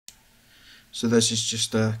So this is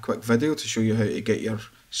just a quick video to show you how to get your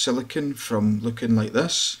silicone from looking like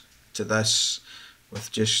this to this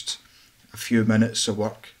with just a few minutes of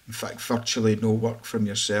work. In fact, virtually no work from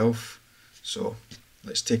yourself. So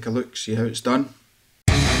let's take a look, see how it's done.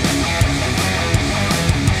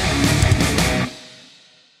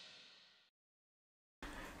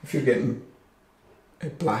 If you're getting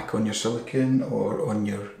black on your silicone or on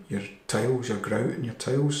your tiles, your grout in your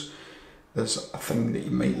tiles, there's a thing that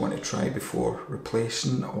you might want to try before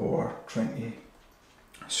replacing or trying to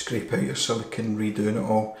scrape out your silicone, redoing it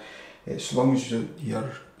all. As long as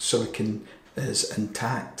your silicone is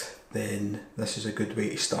intact, then this is a good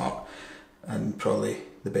way to start and probably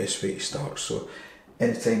the best way to start. So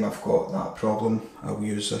anytime I've got that problem, I'll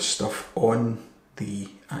use this stuff on the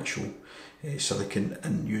actual silicone,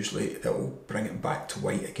 and usually it will bring it back to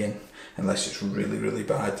white again unless it's really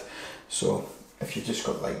bad. So if you just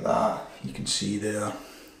got like that, you can see there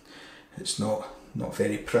it's not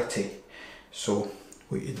very pretty. So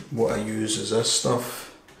what I use is this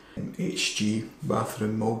stuff, HG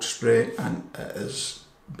bathroom mould spray, and it is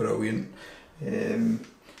brilliant.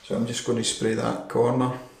 So I'm just going to spray that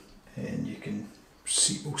corner, and you can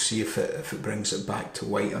see, we'll see if it brings it back to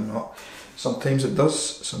white or not. Sometimes it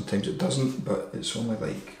does, sometimes it doesn't, but it's only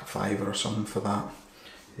like a £5 or something for that.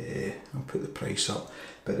 I'll put the price up,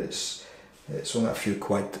 but it's only a few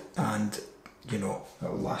quid, and you know,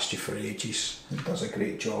 it'll last you for ages. It does a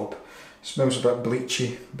great job. It smells a bit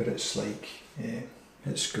bleachy, but it's like,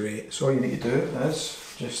 it's great. So all you need to do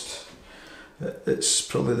is just, it's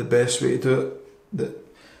probably the best way to do it.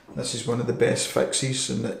 This is one of the best fixes,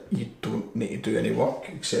 and that you don't need to do any work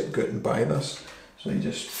except go out and buy this. So you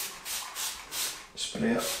just spray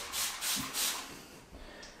it,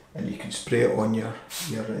 and you can spray it on your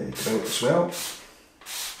grout as well.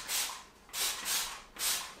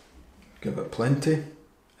 Give it plenty,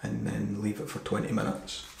 and then leave it for 20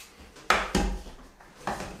 minutes.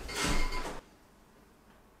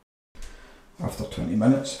 After 20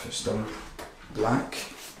 minutes, if it's still black,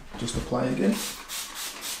 just apply again.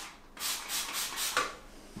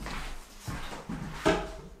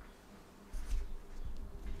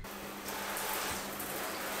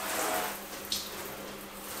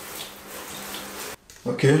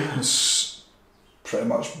 Okay, it's pretty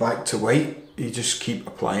much back to white. You just keep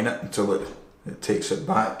applying it until it takes it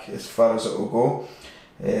back as far as it will go.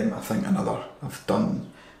 I think I've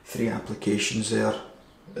done 3 applications there.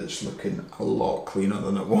 It's looking a lot cleaner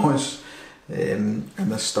than it was. And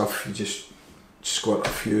this stuff, you just squirt a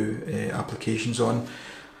few applications on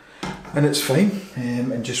and it's fine.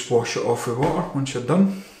 And just wash it off with water once you're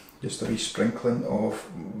done. Just a wee sprinkling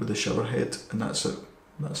with the shower head, and that's it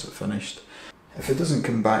finished. If it doesn't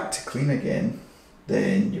come back to clean again,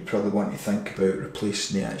 then you probably want to think about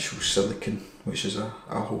replacing the actual silicone, which is a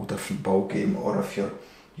whole different ball game. Or if your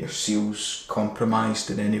seal's compromised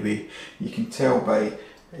in any way, you can tell by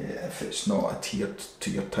if it's not adhered to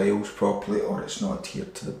your tiles properly, or it's not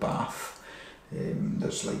adhered to the bath.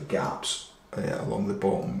 There's like gaps along the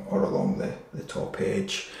bottom or along the top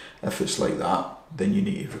edge. If it's like that, then you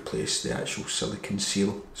need to replace the actual silicone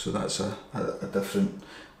seal. So that's a different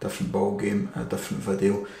ball game, a different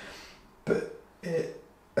video. But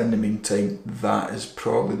in the meantime, that is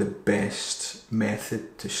probably the best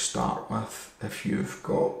method to start with if you've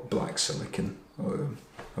got black silicone,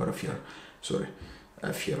 or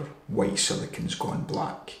if your white silicone's gone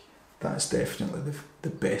black. That's definitely the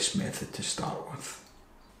best method to start with.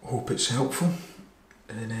 Hope it's helpful,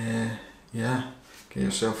 and yeah, get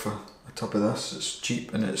yourself a tub of this. It's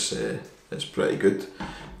cheap and it's pretty good.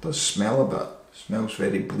 It does smell a bit. Smells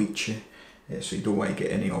very bleachy, so you don't want to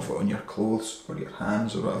get any of it on your clothes or your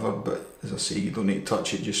hands or whatever, but as I say, you don't need to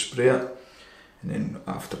touch it, just spray it, and then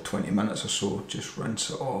after 20 minutes or so, just rinse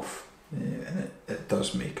it off, and it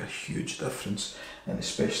does make a huge difference, and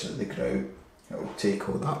especially the grout, it will take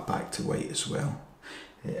all that back to white as well.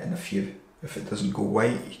 And if it doesn't go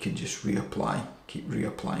white, you can just reapply, keep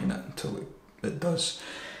reapplying it until it does.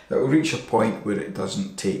 It will reach a point where it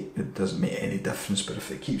doesn't make any difference, but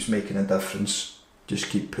if it keeps making a difference, just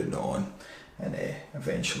keep putting it on, and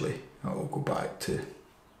eventually it will go back to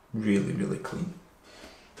really clean.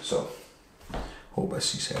 So hope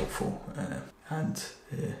this is helpful, and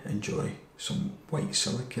enjoy some white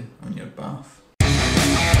silicone on your bath.